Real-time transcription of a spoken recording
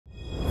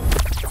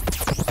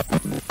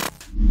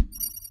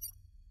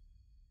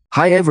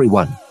Hi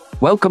everyone,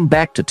 welcome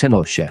back to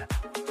Tenosha.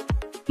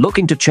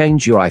 Looking to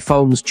change your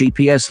iPhone's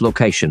GPS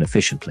location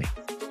efficiently?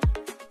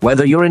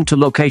 Whether you're into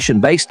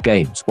location-based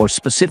games or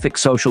specific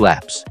social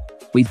apps,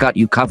 we've got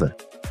you covered.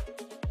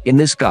 In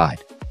this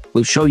guide,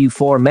 we'll show you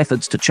 4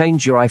 methods to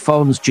change your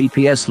iPhone's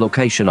GPS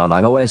location on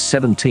iOS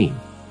 17,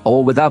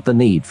 all without the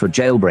need for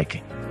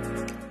jailbreaking.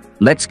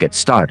 Let's get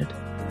started.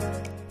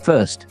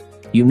 First,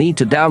 you need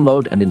to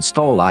download and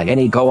install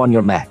iAnyGo on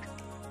your Mac,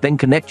 then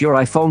connect your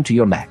iPhone to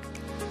your Mac.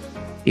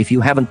 If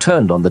you haven't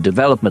turned on the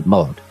development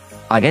mode,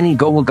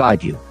 iAnyGo will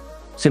guide you.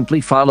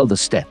 Simply follow the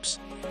steps.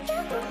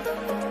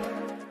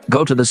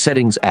 Go to the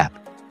Settings app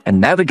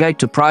and navigate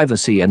to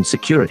Privacy and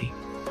Security.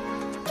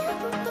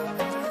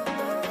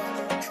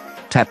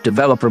 Tap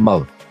Developer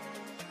Mode.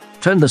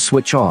 Turn the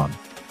switch on,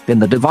 then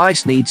the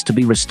device needs to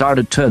be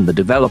restarted. Turn the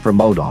developer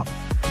mode on.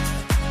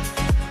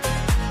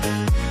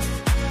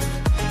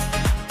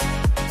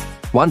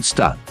 Once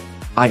done,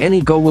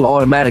 iAnyGo will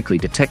automatically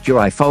detect your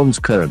iPhone's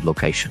current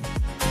location.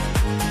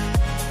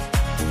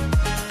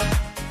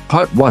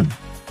 Part 1.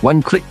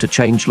 One click to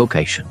change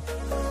location.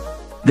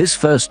 This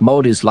first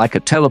mode is like a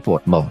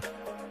teleport mode,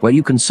 where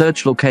you can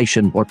search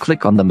location or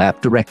click on the map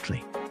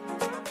directly.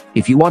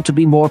 If you want to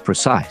be more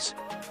precise,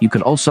 you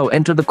can also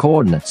enter the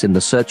coordinates in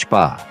the search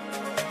bar.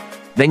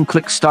 Then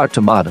click Start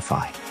to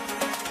modify.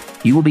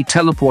 You will be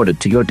teleported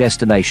to your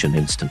destination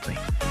instantly.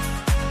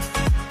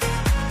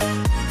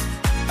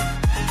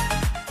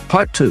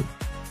 Part 2.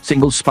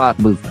 Single spot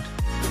movement.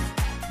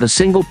 The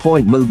single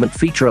point movement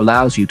feature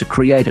allows you to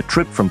create a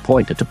trip from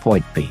point A to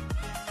point B.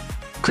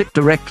 Click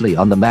directly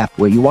on the map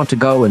where you want to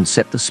go and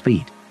set the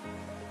speed.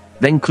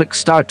 Then click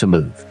Start to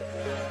move.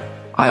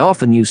 I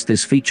often use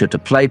this feature to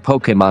play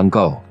Pokemon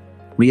Go.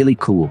 Really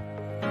cool.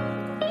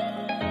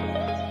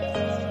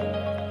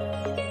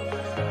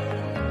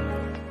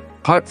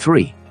 Part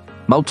 3.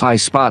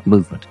 Multi-spot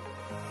movement.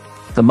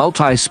 The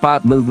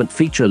multi-spot movement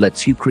feature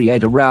lets you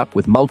create a route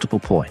with multiple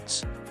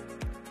points.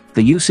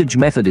 The usage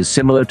method is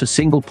similar to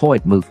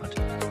single-point movement.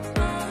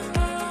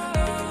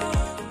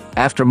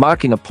 After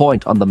marking a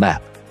point on the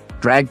map,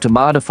 drag to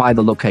modify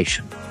the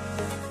location.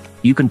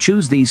 You can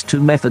choose these 2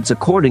 methods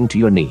according to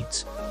your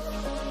needs.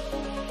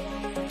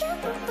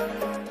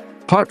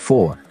 Part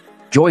 4.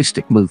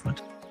 Joystick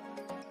movement.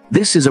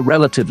 This is a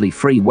relatively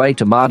free way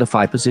to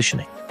modify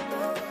positioning.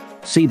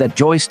 See that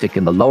joystick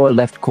in the lower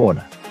left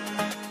corner.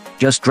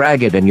 Just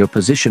drag it and your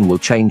position will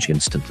change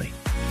instantly.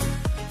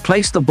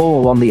 Place the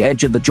ball on the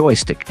edge of the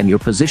joystick and your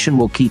position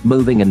will keep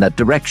moving in that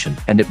direction,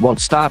 and it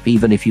won't stop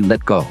even if you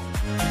let go.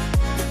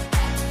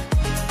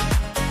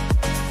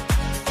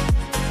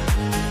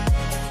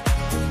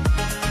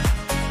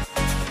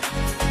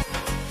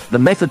 The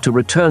method to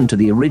return to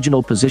the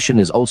original position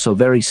is also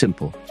very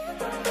simple.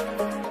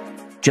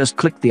 Just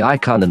click the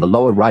icon in the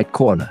lower right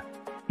corner.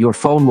 Your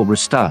phone will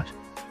restart,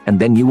 and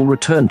then you will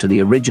return to the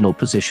original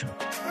position.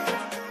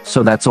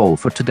 So that's all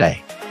for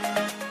today.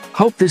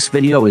 Hope this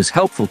video is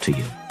helpful to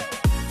you.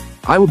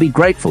 I will be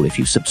grateful if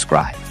you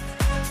subscribe.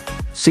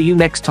 See you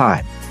next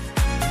time.